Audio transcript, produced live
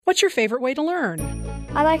What's your favorite way to learn?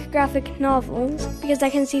 I like graphic novels because I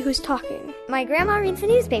can see who's talking. My grandma reads the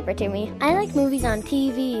newspaper to me. I like movies on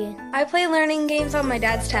TV. I play learning games on my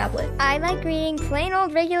dad's tablet. I like reading plain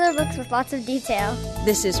old regular books with lots of detail.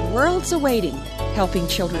 This is Worlds Awaiting, helping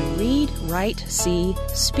children read, write, see,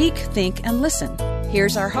 speak, think, and listen.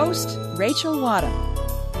 Here's our host, Rachel Wadham.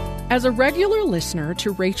 As a regular listener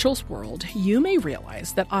to Rachel's World, you may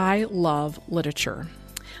realize that I love literature.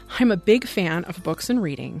 I'm a big fan of books and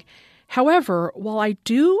reading. However, while I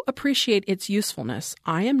do appreciate its usefulness,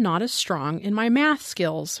 I am not as strong in my math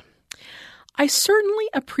skills. I certainly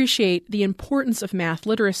appreciate the importance of math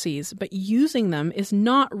literacies, but using them is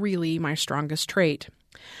not really my strongest trait.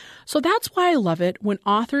 So that's why I love it when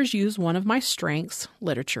authors use one of my strengths,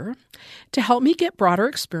 literature, to help me get broader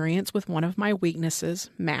experience with one of my weaknesses,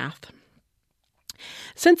 math.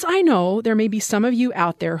 Since I know there may be some of you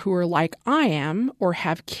out there who are like I am or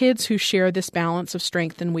have kids who share this balance of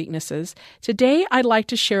strengths and weaknesses, today I'd like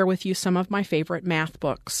to share with you some of my favorite math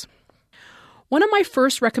books. One of my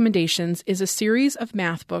first recommendations is a series of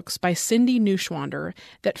math books by Cindy Neuschwander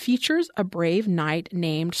that features a brave knight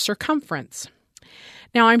named Circumference.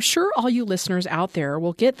 Now, I'm sure all you listeners out there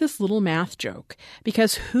will get this little math joke,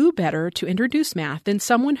 because who better to introduce math than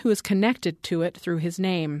someone who is connected to it through his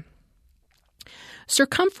name?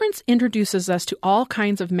 Circumference introduces us to all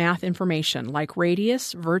kinds of math information like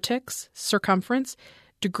radius, vertex, circumference,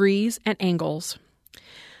 degrees, and angles.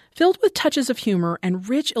 Filled with touches of humor and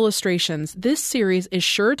rich illustrations, this series is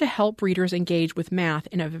sure to help readers engage with math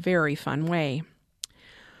in a very fun way.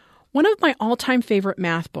 One of my all-time favorite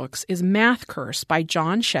math books is Math Curse by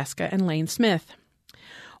Jon Scieszka and Lane Smith.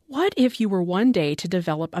 What if you were one day to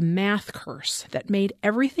develop a math curse that made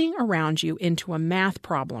everything around you into a math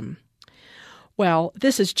problem? Well,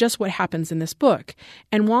 this is just what happens in this book,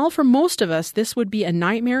 and while for most of us this would be a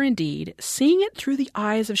nightmare indeed, seeing it through the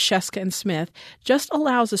eyes of Scieszka and Smith just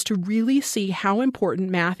allows us to really see how important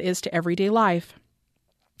math is to everyday life.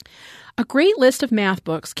 A great list of math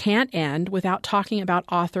books can't end without talking about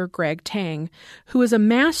author Greg Tang, who is a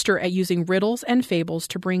master at using riddles and fables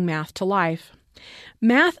to bring math to life.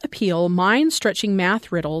 Math Appeal mind-stretching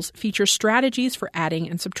math riddles feature strategies for adding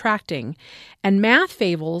and subtracting, and Math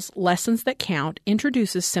Fables, Lessons That Count,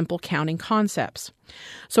 introduces simple counting concepts.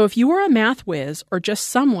 So if you are a math whiz or just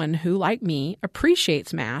someone who, like me,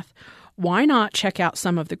 appreciates math, why not check out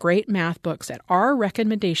some of the great math books at our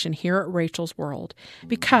recommendation here at Rachel's World?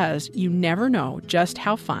 Because you never know just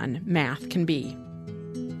how fun math can be.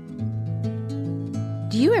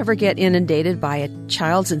 Do you ever get inundated by a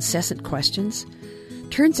child's incessant questions?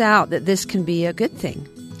 Turns out that this can be a good thing.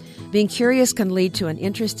 Being curious can lead to an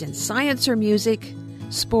interest in science or music,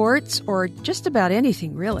 sports, or just about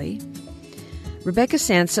anything, really. Rebecca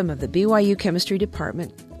Sansom of the BYU Chemistry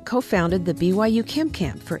Department co-founded the BYU Chem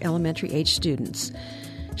Camp for elementary-age students.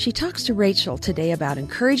 She talks to Rachel today about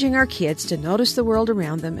encouraging our kids to notice the world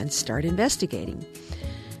around them and start investigating.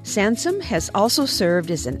 Sansom has also served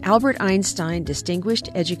as an Albert Einstein Distinguished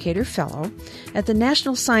Educator Fellow at the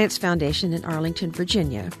National Science Foundation in Arlington,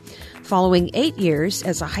 Virginia, following 8 years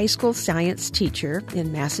as a high school science teacher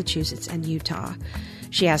in Massachusetts and Utah.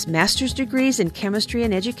 She has master's degrees in chemistry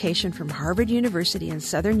and education from Harvard University and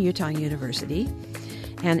Southern Utah University,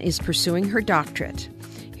 and is pursuing her doctorate.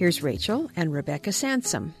 Here's Rachel and Rebecca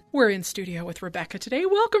Sansom. We're in studio with Rebecca today.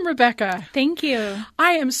 Welcome, Rebecca. Thank you.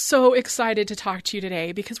 I am so excited to talk to you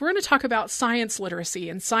today because we're going to talk about science literacy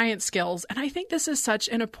and science skills. And I think this is such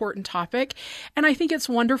an important topic. And I think it's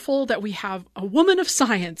wonderful that we have a woman of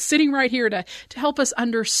science sitting right here to help us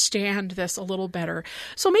understand this a little better.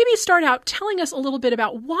 So maybe start out telling us a little bit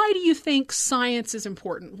about why do you think science is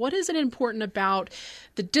important? What is it important about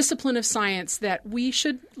the discipline of science that we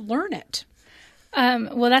should learn it?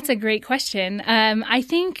 Well, that's a great question. I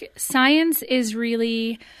think science is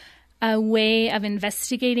really a way of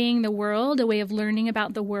investigating the world, a way of learning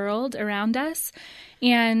about the world around us.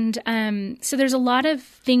 And so there's a lot of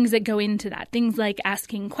things that go into that, things like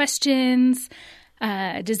asking questions,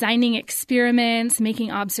 designing experiments,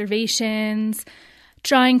 making observations,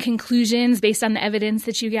 drawing conclusions based on the evidence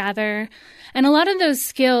that you gather. And a lot of those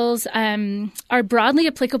skills are broadly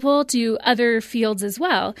applicable to other fields as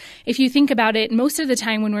well. If you think about it, most of the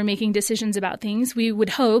time when we're making decisions about things, we would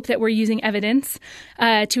hope that we're using evidence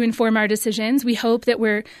to inform our decisions. We hope that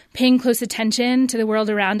we're paying close attention to the world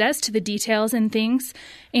around us, to the details and things.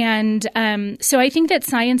 And so I think that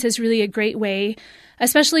science is really a great way,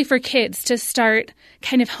 especially for kids, to start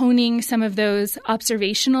kind of honing some of those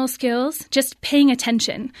observational skills, just paying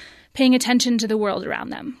attention to the world around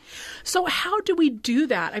them. So how do we do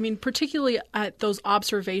that? I mean, particularly at those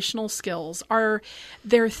observational skills, are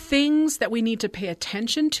there things that we need to pay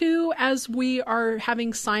attention to as we are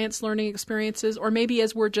having science learning experiences, or maybe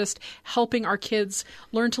as we're just helping our kids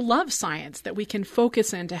learn to love science, that we can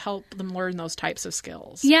focus in to help them learn those types of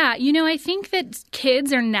skills? Yeah, I think that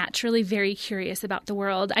kids are naturally very curious about the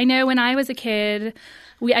world. I know when I was a kid,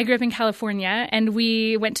 I grew up in California, and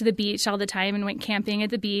we went to the beach all the time and went camping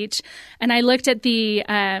at the beach. And I looked at the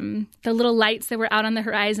little lights that were out on the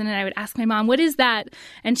horizon, and I would ask my mom, "What is that?"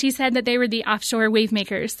 And she said that they were the offshore wave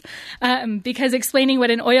makers, because explaining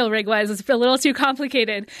what an oil rig was a little too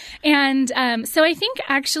complicated. And so I think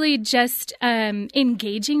actually just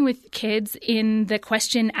engaging with kids in the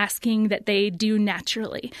question asking that they do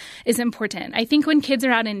naturally is important. I think when kids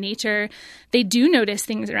are out in nature, they do notice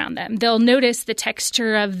things around them. They'll notice the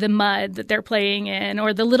texture of the mud that they're playing in,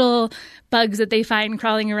 or the little bugs that they find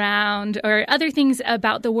crawling around, or other things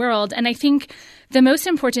about the world. And I think the most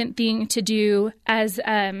important thing to do as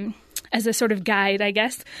a sort of guide, I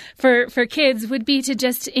guess, for kids would be to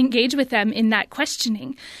just engage with them in that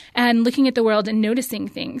questioning and looking at the world and noticing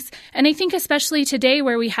things. And I think especially today,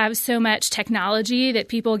 where we have so much technology that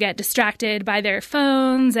people get distracted by their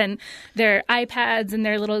phones and their iPads and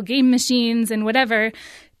their little game machines and whatever,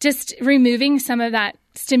 just removing some of that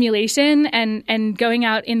stimulation and going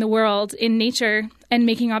out in the world, in nature, and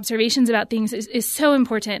making observations about things is so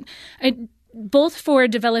important. Both for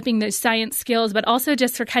developing those science skills, but also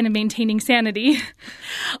just for kind of maintaining sanity.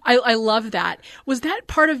 I love that. Was that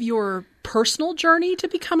part of your personal journey to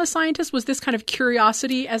become a scientist? Was this kind of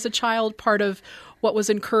curiosity as a child part of what was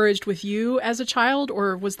encouraged with you as a child,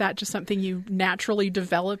 or was that just something you naturally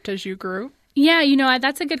developed as you grew? Yeah,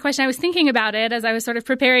 that's a good question. I was thinking about it as I was sort of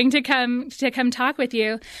preparing to come talk with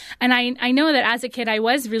you. And I know that as a kid, I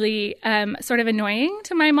was really sort of annoying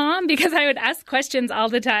to my mom, because I would ask questions all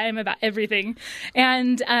the time about everything.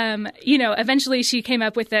 And, eventually she came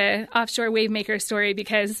up with the offshore wave maker story,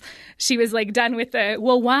 because she was like done with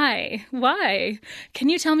well, why? Why? Can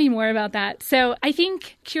you tell me more about that? So I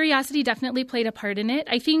think curiosity definitely played a part in it.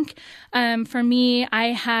 I think for me, I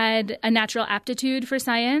had a natural aptitude for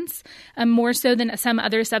science, more so than some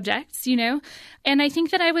other subjects, And I think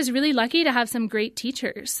that I was really lucky to have some great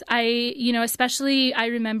teachers. Especially I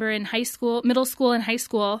remember in middle school and high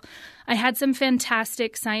school, I had some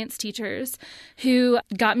fantastic science teachers who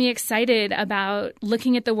got me excited about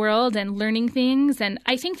looking at the world and learning things. And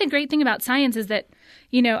I think the great thing about science is that,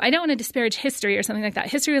 I don't want to disparage history or something like that.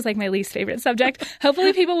 History was like my least favorite subject.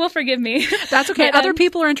 Hopefully people will forgive me. That's okay. But, other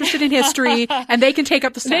people are interested in history, and they can take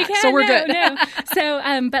up the slack. So we're good. No.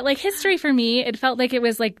 So, but like history for me, it felt like it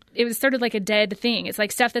was sort of like a dead thing. It's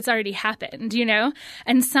like stuff that's already happened,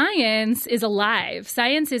 And science is alive.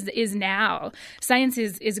 Science is now. Science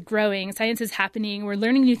is growing. Science is happening. We're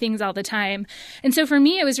learning new things all the time. And so for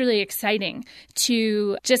me, it was really exciting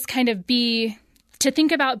to just kind of to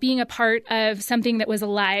think about being a part of something that was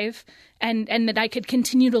alive, and that I could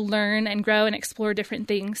continue to learn and grow and explore different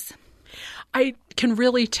things. I can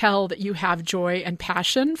really tell that you have joy and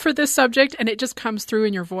passion for this subject, and it just comes through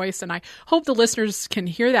in your voice. And I hope the listeners can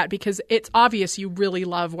hear that, because it's obvious you really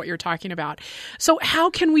love what you're talking about. So how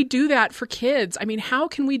can we do that for kids? I mean, how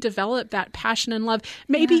can we develop that passion and love?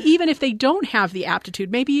 Maybe even if they don't have the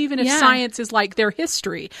aptitude, maybe even if science is like their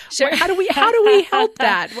history. Sure. How do we help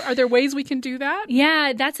that? Are there ways we can do that?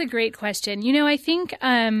 Yeah, that's a great question. I think,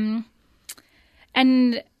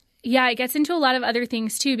 yeah, it gets into a lot of other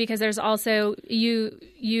things too, because there's also,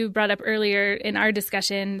 you brought up earlier in our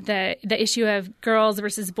discussion the issue of girls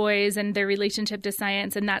versus boys and their relationship to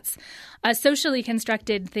science, and that's a socially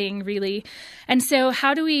constructed thing, really. And so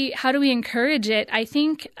how do we encourage it? I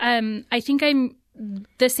think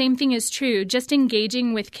the same thing is true, just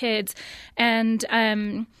engaging with kids. And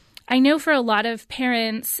I know for a lot of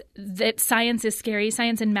parents that science is scary.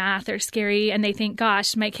 Science and math are scary, and they think,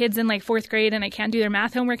 gosh, my kid's in like 4th grade and I can't do their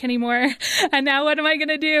math homework anymore. And now what am I going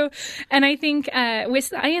to do? And I think with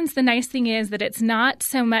science, the nice thing is that it's not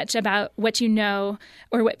so much about what you know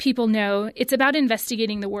or what people know. It's about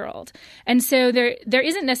investigating the world. And so there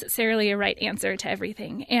isn't necessarily a right answer to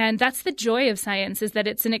everything. And that's the joy of science, is that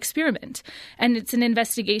it's an experiment and it's an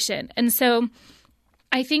investigation. And so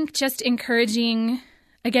I think just encouraging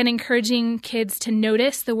kids to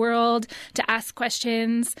notice the world, to ask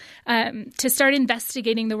questions, to start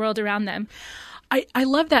investigating the world around them. I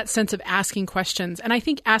love that sense of asking questions. And I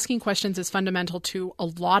think asking questions is fundamental to a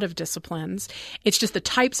lot of disciplines. It's just the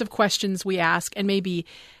types of questions we ask, and maybe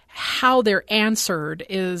how they're answered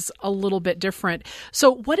is a little bit different.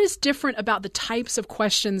 So what is different about the types of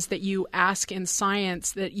questions that you ask in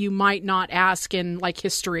science that you might not ask in like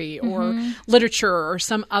history or literature or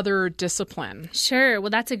some other discipline? Sure. Well,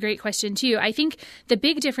 that's a great question, too. I think the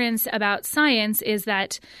big difference about science is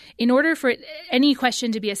that in order for any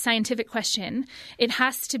question to be a scientific question, it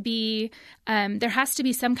has to be there has to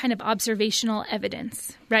be some kind of observational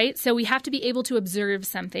evidence, right? So we have to be able to observe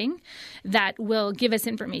something that will give us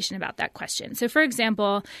information about that question. So, for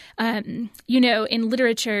example, in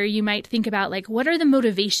literature, you might think about like, what are the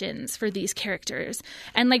motivations for these characters?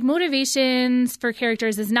 And like motivations for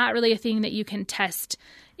characters is not really a thing that you can test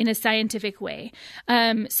in a scientific way.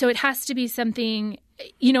 So it has to be something,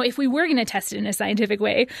 if we were going to test it in a scientific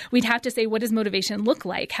way, we'd have to say, what does motivation look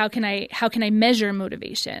like? How can I measure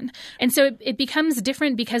motivation? And so it becomes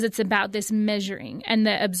different because it's about this measuring and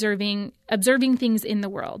the observing things in the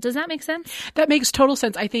world. Does that make sense? That makes total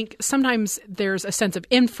sense. I think sometimes there's a sense of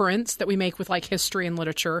inference that we make with like history and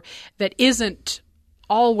literature that isn't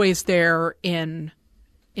always there in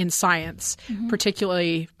science,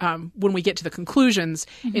 particularly when we get to the conclusions.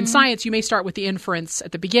 In science, you may start with the inference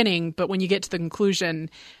at the beginning, but when you get to the conclusion,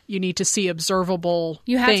 you need to see observable things.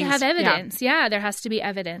 You have to have evidence. Yeah, there has to be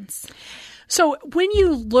evidence. So when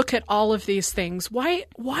you look at all of these things, why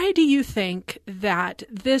do you think that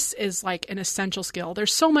this is like an essential skill?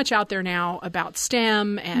 There's so much out there now about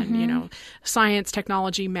STEM and, science,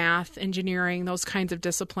 technology, math, engineering, those kinds of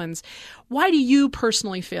disciplines. Why do you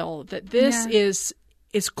personally feel that this is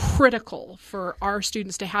critical for our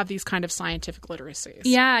students to have these kind of scientific literacies?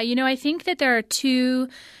 Yeah, I think that there are two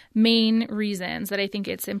main reasons that I think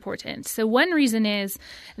it's important. So one reason is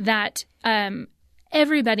that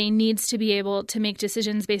everybody needs to be able to make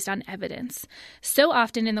decisions based on evidence. So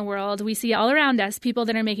often in the world, we see all around us people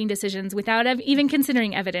that are making decisions without even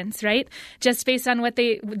considering evidence, right? Just based on what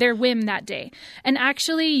their whim that day. And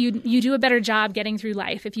actually, you do a better job getting through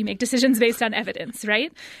life if you make decisions based on evidence,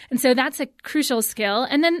 right? And so that's a crucial skill.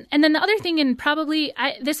 And then the other thing, and probably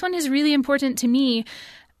this one is really important to me.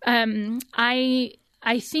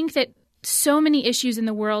 I think that so many issues in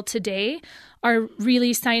the world today are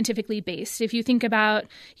really scientifically based. If you think about,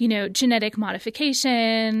 genetic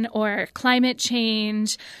modification or climate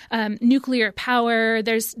change, nuclear power,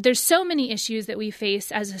 there's so many issues that we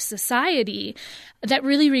face as a society that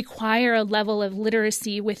really require a level of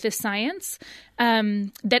literacy with the science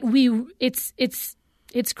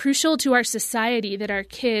it's crucial to our society that our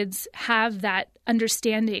kids have that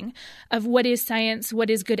understanding of what is science,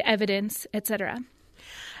 what is good evidence, et cetera.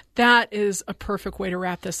 That is a perfect way to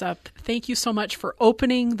wrap this up. Thank you so much for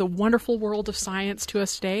opening the wonderful world of science to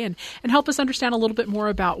us today and help us understand a little bit more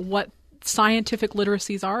about what scientific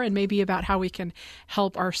literacies are and maybe about how we can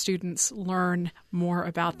help our students learn more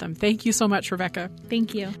about them. Thank you so much, Rebecca.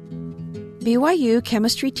 Thank you. BYU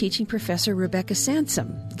chemistry teaching professor Rebecca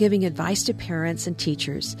Sansom giving advice to parents and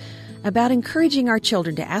teachers about encouraging our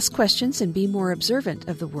children to ask questions and be more observant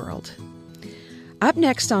of the world. Up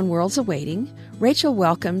next on Worlds Awaiting, Rachel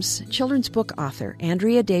welcomes children's book author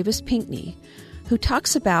Andrea Davis Pinkney, who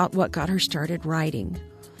talks about what got her started writing.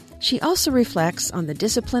 She also reflects on the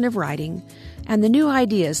discipline of writing and the new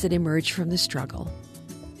ideas that emerge from the struggle.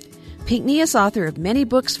 Pinkney is author of many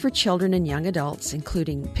books for children and young adults,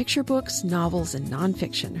 including picture books, novels, and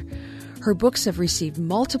nonfiction. Her books have received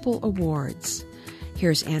multiple awards.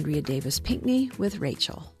 Here's Andrea Davis Pinkney with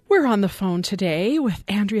Rachel. We're on the phone today with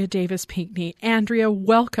Andrea Davis Pinkney. Andrea,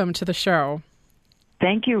 welcome to the show.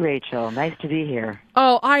 Thank you, Rachel. Nice to be here.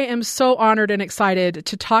 Oh, I am so honored and excited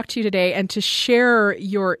to talk to you today and to share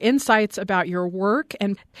your insights about your work.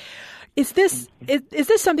 And is this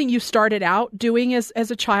something you started out doing as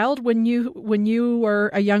a child when you were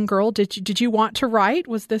a young girl? Did you want to write?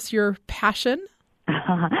 Was this your passion?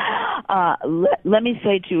 Let me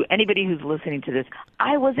say to anybody who's listening to this,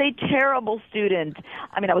 I was a terrible student.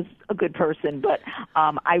 I mean, I was a good person, but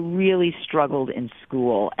I really struggled in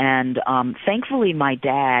school. And thankfully, my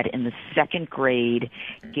dad in the second grade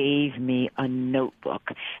gave me a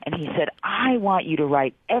notebook. And he said, I want you to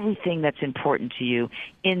write everything that's important to you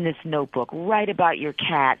in this notebook. Write about your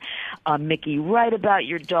cat, Mickey. Write about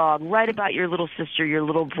your dog. Write about your little sister, your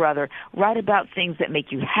little brother. Write about things that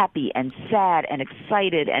make you happy and sad and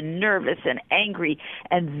excited and nervous and angry.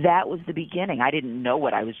 And that was the beginning. I didn't know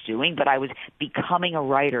what I was doing, but I was becoming a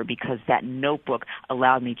writer because that notebook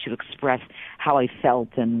allowed me to express how I felt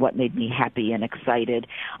and what made me happy and excited.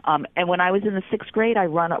 And when I was in the sixth grade, I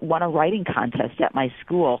won a writing contest at my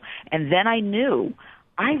school. And then I knew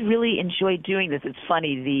I really enjoyed doing this. It's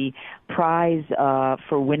funny, the prize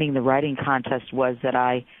for winning the writing contest was that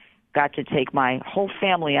I got to take my whole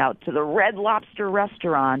family out to the Red Lobster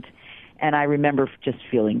restaurant, and I remember just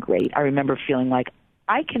feeling great. I remember feeling like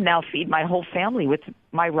I can now feed my whole family with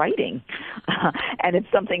my writing, and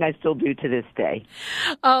it's something I still do to this day.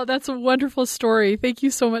 Oh, that's a wonderful story. Thank you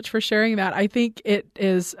so much for sharing that. I think it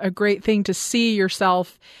is a great thing to see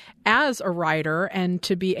yourself as a writer and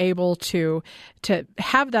to be able to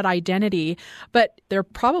have that identity. But there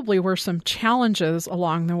probably were some challenges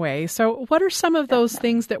along the way. So what are some of those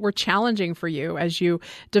things that were challenging for you as you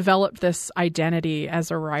developed this identity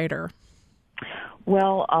as a writer?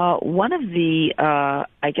 Well, one of the,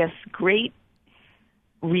 I guess, great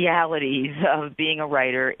realities of being a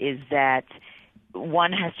writer is that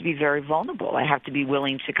one has to be very vulnerable. I have to be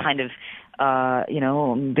willing to kind of,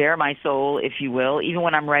 bare my soul, if you will, even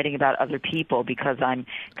when I'm writing about other people, because I'm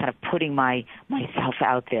kind of putting myself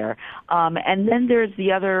out there. And then there's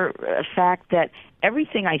the other fact that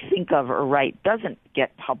everything I think of or write doesn't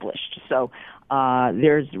get published. So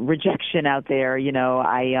there's rejection out there.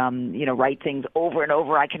 I write things over and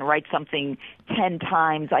over. I can write something 10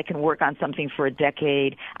 times. I can work on something for a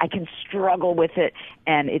decade. I can struggle with it,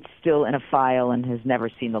 and it's still in a file and has never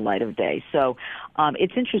seen the light of day. So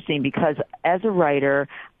it's interesting because as a writer,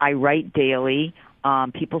 I write daily.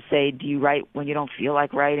 People say, do you write when you don't feel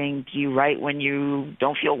like writing? Do you write when you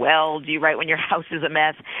don't feel well? Do you write when your house is a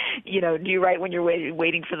mess? Do you write when you're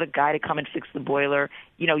waiting for the guy to come and fix the boiler?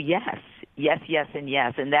 Yes, and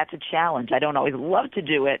yes. And that's a challenge. I don't always love to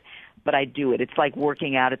do it, but I do it. It's like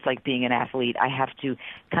working out. It's like being an athlete. I have to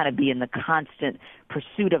kind of be in the constant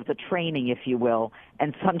pursuit of the training, if you will.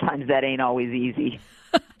 And sometimes that ain't always easy.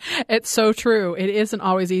 It's so true. It isn't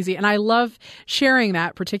always easy. And I love sharing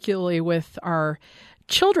that, particularly with our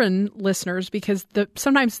children listeners, because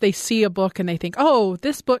sometimes they see a book and they think, oh,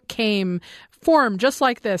 this book came formed just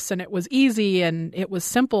like this, and it was easy and it was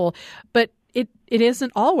simple. But it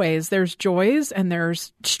isn't always. There's joys and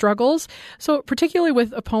there's struggles. So particularly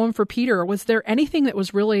with A Poem for Peter, was there anything that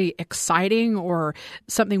was really exciting or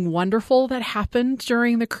something wonderful that happened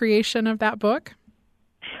during the creation of that book?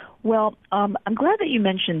 Well, I'm glad that you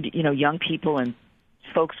mentioned, young people and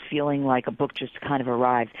folks feeling like a book just kind of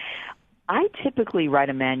arrived. I typically write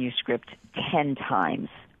a manuscript 10 times.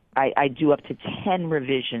 I do up to 10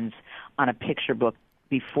 revisions on a picture book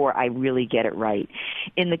before I really get it right.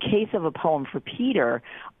 In the case of A Poem for Peter,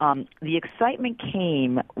 the excitement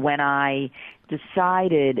came when I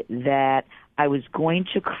decided that I was going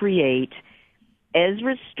to create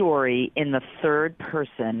Ezra's story in the third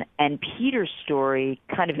person and Peter's story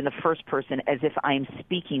kind of in the first person, as if I'm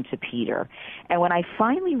speaking to Peter. And when I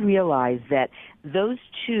finally realized that those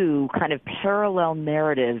two kind of parallel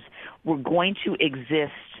narratives were going to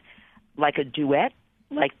exist like a duet,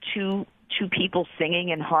 like two people singing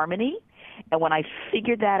in harmony, and when I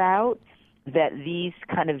figured that out, that these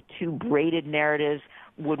kind of two braided narratives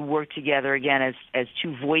would work together again as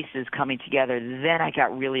two voices coming together, then I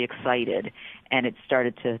got really excited, and it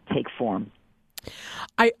started to take form.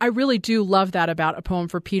 I really do love that about A Poem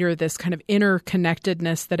for Peter, this kind of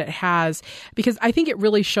interconnectedness that it has, because I think it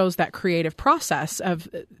really shows that creative process of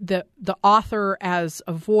the author as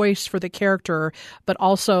a voice for the character, but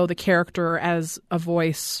also the character as a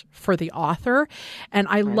voice for the author. And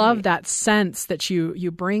I love that sense that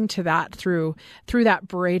you bring to that through that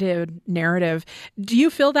braided narrative. Do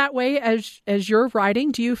you feel that way as you're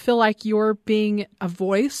writing? Do you feel like you're being a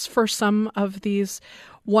voice for some of these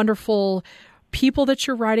wonderful people that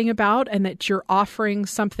you're writing about, and that you're offering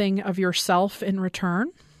something of yourself in return?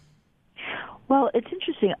 Well, it's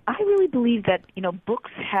interesting. I really believe that,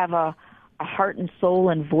 books have a heart and soul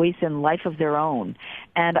and voice and life of their own.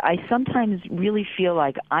 And I sometimes really feel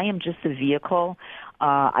like I am just a vehicle.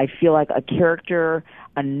 I feel like a character,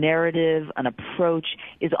 a narrative, an approach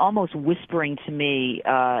is almost whispering to me,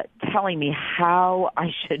 telling me how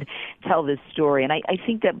I should tell this story. And I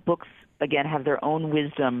think that books, again, have their own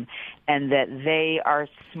wisdom, and that they are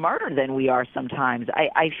smarter than we are sometimes.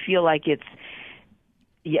 I feel like it's,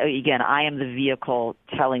 again, I am the vehicle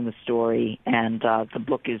telling the story, and the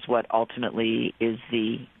book is what ultimately is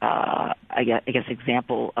the, I guess,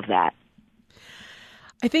 example of that.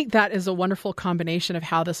 I think that is a wonderful combination of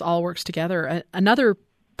how this all works together. Another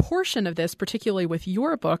portion of this, particularly with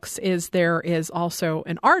your books, is there is also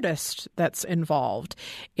an artist that's involved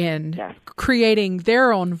in creating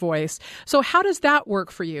their own voice. So how does that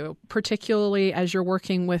work for you, particularly as you're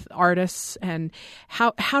working with artists, and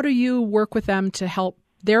how do you work with them to help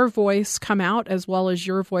their voice come out as well as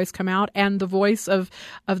your voice come out, and the voice of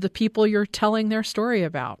the people you're telling their story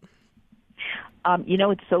about?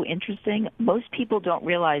 It's so interesting. Most people don't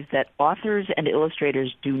realize that authors and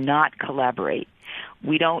illustrators do not collaborate.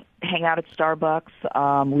 We don't hang out at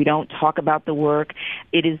Starbucks. We don't talk about the work.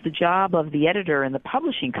 It is the job of the editor and the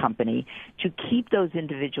publishing company to keep those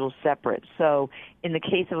individuals separate. So in the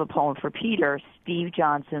case of A Poem for Peter, Steve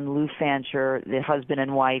Johnson, Lou Fancher, the husband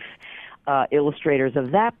and wife, illustrators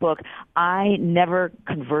of that book, I never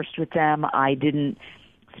conversed with them. I didn't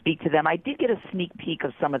speak to them. I did get a sneak peek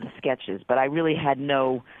of some of the sketches, but I really had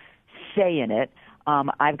no say in it.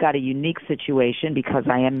 I've got a unique situation because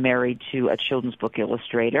I am married to a children's book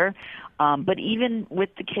illustrator. But even with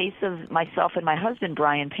the case of myself and my husband,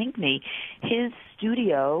 Brian Pinkney, his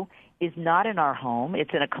studio is not in our home.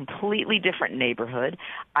 It's in a completely different neighborhood.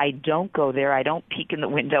 I don't go there. I don't peek in the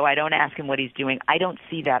window. I don't ask him what he's doing. I don't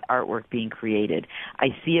see that artwork being created.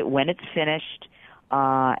 I see it when it's finished,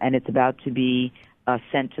 and it's about to be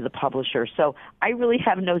sent to the publisher. So I really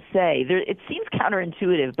have no say. It seems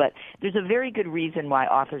counterintuitive, but there's a very good reason why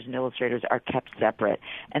authors and illustrators are kept separate,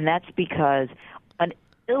 and that's because an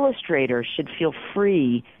illustrator should feel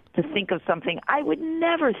free to think of something I would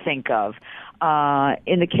never think of.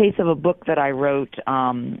 In the case of a book that I wrote,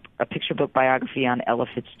 a picture book biography on Ella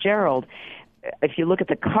Fitzgerald, if you look at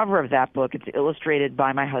the cover of that book, it's illustrated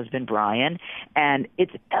by my husband, Brian, and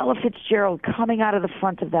it's Ella Fitzgerald coming out of the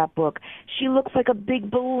front of that book. She looks like a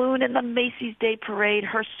big balloon in the Macy's Day Parade.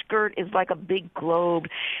 Her skirt is like a big globe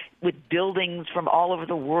with buildings from all over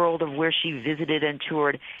the world of where she visited and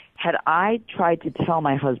toured. Had I tried to tell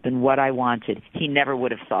my husband what I wanted, he never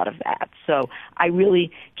would have thought of that. So I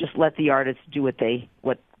really just let the artists do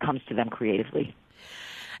what comes to them creatively.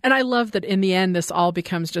 And I love that in the end, this all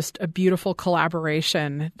becomes just a beautiful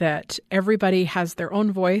collaboration, that everybody has their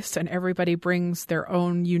own voice and everybody brings their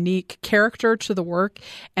own unique character to the work.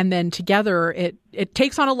 And then together it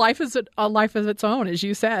takes on a life of its own, as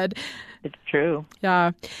you said. It's true. Yeah.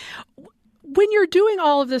 When you're doing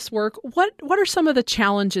all of this work, what are some of the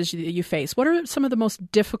challenges that you face? What are some of the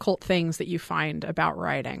most difficult things that you find about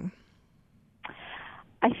writing?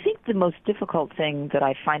 I think the most difficult thing that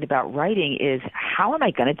I find about writing is, how am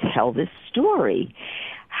I going to tell this story?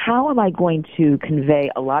 How am I going to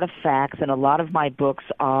convey a lot of facts? And a lot of my books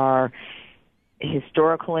are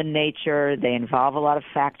historical in nature. They involve a lot of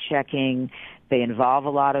fact-checking. They involve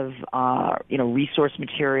a lot of resource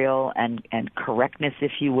material and correctness,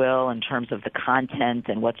 if you will, in terms of the content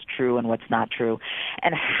and what's true and what's not true.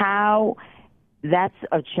 And how that's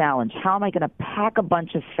a challenge. How am I going to pack a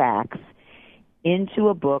bunch of facts into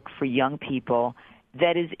a book for young people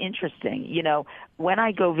that is interesting? You know, when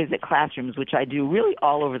I go visit classrooms, which I do really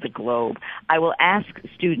all over the globe, I will ask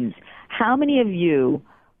students, how many of you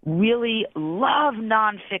really love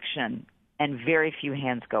nonfiction? And very few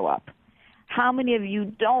hands go up. How many of you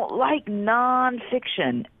don't like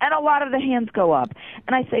nonfiction? And a lot of the hands go up.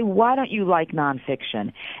 And I say, why don't you like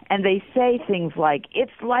nonfiction? And they say things like,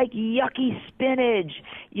 it's like yucky spinach.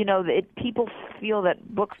 You know, people feel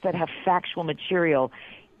that books that have factual material,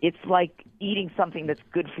 it's like eating something that's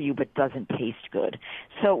good for you but doesn't taste good.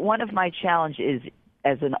 So one of my challenges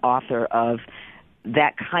as an author of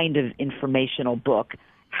that kind of informational book,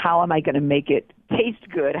 how am I going to make it taste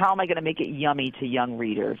good? How am I going to make it yummy to young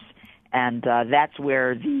readers? And that's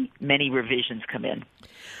where the many revisions come in.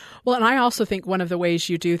 Well, and I also think one of the ways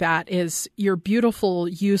you do that is your beautiful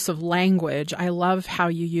use of language. I love how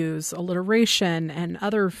you use alliteration and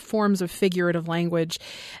other forms of figurative language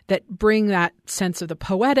that bring that sense of the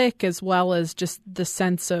poetic, as well as just the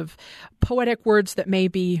sense of poetic words that may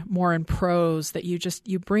be more in prose, that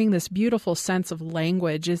you bring this beautiful sense of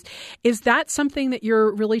language. Is that something that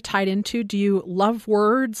you're really tied into? Do you love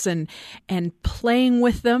words and playing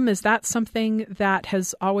with them? Is that something that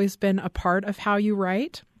has always been a part of how you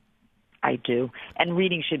write? I do. And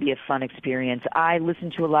reading should be a fun experience. I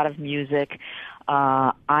listen to a lot of music.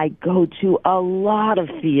 I go to a lot of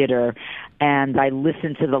theater, and I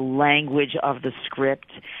listen to the language of the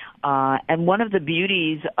script. And one of the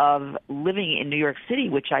beauties of living in New York City,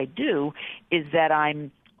 which I do, is that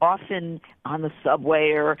I'm often on the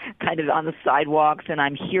subway or kind of on the sidewalks, and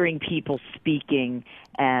I'm hearing people speaking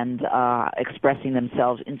and expressing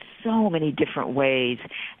themselves in so many different ways,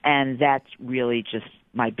 and that's really just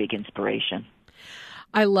my big inspiration.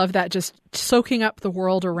 I love that, just soaking up the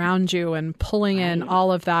world around you and pulling in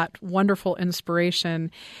all of that wonderful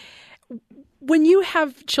inspiration. When you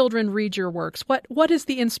have children read your works, what is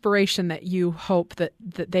the inspiration that you hope that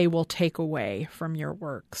they will take away from your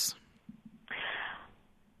works?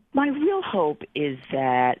 My real hope is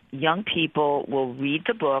that young people will read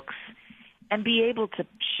the books and be able to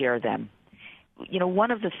share them. You know,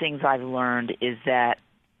 one of the things I've learned is that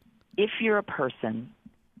if you're a person,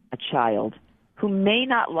 a child, who may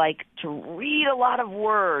not like to read a lot of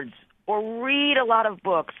words or read a lot of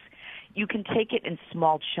books, you can take it in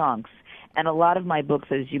small chunks. And a lot of my books,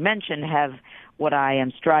 as you mentioned, have what I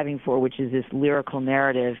am striving for, which is this lyrical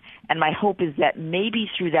narrative. And my hope is that maybe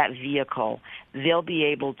through that vehicle, they'll be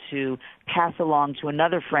able to pass along to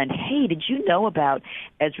another friend, hey, did you know about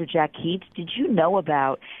Ezra Jack Keats? Did you know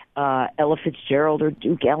about Ella Fitzgerald or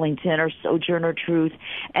Duke Ellington or Sojourner Truth?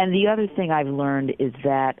 And the other thing I've learned is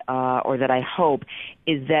that, or that I hope,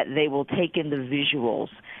 is that they will take in the visuals,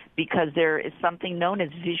 because there is something known as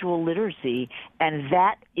visual literacy, and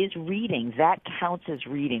that is reading. That counts as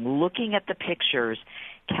reading. Looking at the pictures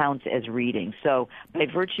counts as reading. So by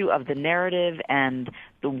virtue of the narrative and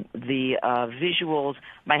the visuals,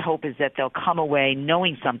 my hope is that they'll come away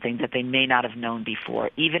knowing something that they may not have known before,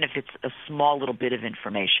 even if it's a small little bit of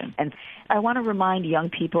information. And I want to remind young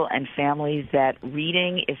people and families that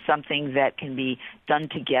reading is something that can be done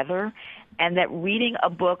together, and that reading a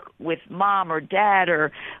book with mom or dad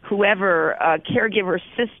or whoever, caregiver,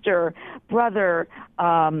 sister, brother,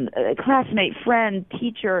 classmate, friend,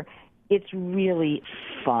 teacher, it's really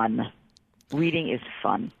fun. Reading is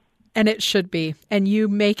fun. And it should be. And you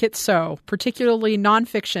make it so, particularly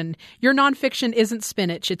nonfiction. Your nonfiction isn't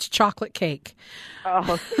spinach, it's chocolate cake.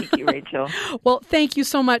 Oh, thank you, Rachel. Well, thank you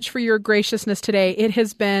so much for your graciousness today. It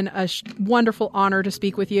has been a wonderful honor to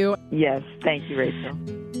speak with you. Yes, thank you, Rachel.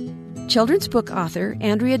 Children's book author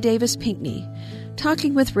Andrea Davis Pinkney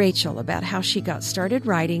talking with Rachel about how she got started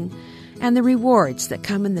writing and the rewards that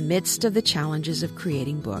come in the midst of the challenges of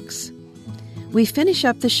creating books. We finish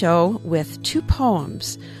up the show with 2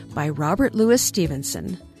 poems by Robert Louis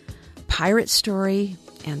Stevenson, Pirate Story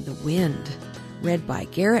and The Wind, read by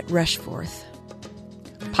Garrett Rushforth.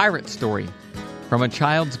 Pirate Story, from A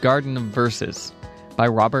Child's Garden of Verses, by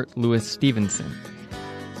Robert Louis Stevenson.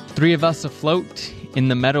 3 of us afloat in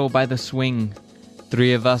the meadow by the swing,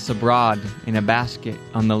 3 of us abroad in a basket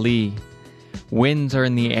on the lee. Winds are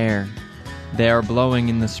in the air, they are blowing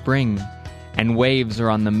in the spring, and waves are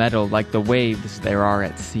on the meadow like the waves there are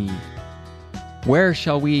at sea. Where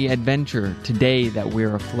shall we adventure today that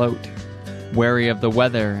we're afloat, wary of the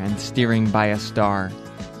weather and steering by a star?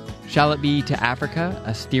 Shall it be to Africa,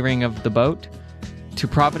 a steering of the boat, to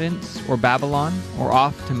Providence or Babylon, or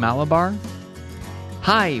off to Malabar?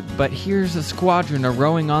 Hi, but here's a squadron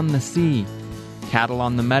a-rowing on the sea, cattle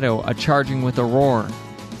on the meadow a-charging with a roar.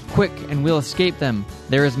 Quick, and we'll escape them,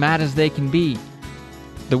 they're as mad as they can be.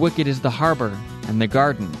 The wicket is the harbor, and the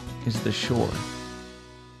garden is the shore.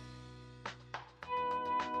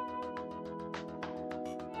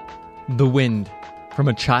 The Wind, from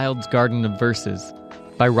A Child's Garden of Verses,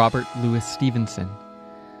 by Robert Louis Stevenson.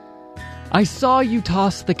 I saw you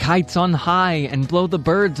toss the kites on high and blow the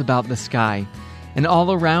birds about the sky, and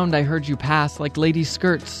all around I heard you pass like ladies'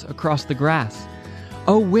 skirts across the grass.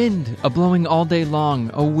 O wind, a-blowing all day long,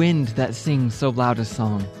 O wind that sings so loud a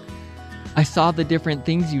song. I saw the different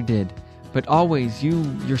things you did, but always you,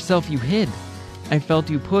 yourself you hid. I felt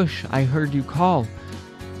you push, I heard you call.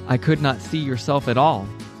 I could not see yourself at all.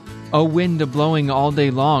 O wind, a-blowing all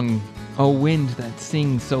day long, O wind that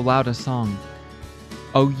sings so loud a song.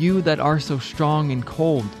 O you that are so strong and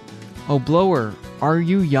cold, O blower, are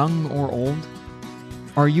you young or old?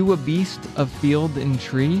 Are you a beast of field and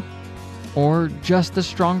tree, or just a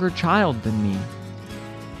stronger child than me?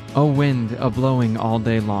 O wind, a-blowing all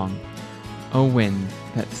day long, O wind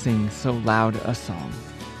that sings so loud a song.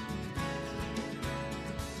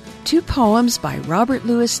 2 poems by Robert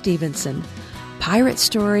Louis Stevenson, Pirate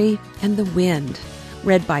Story and The Wind,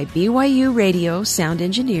 read by BYU Radio sound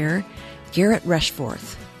engineer Garrett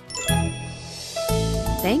Rushforth.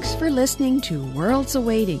 Thanks for listening to Worlds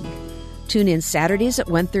Awaiting. Tune in Saturdays at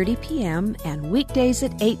 1:30 p.m. and weekdays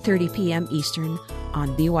at 8:30 p.m. Eastern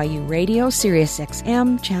on BYU Radio Sirius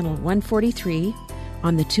XM Channel 143,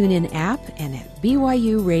 on the TuneIn app, and at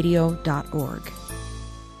byuradio.org.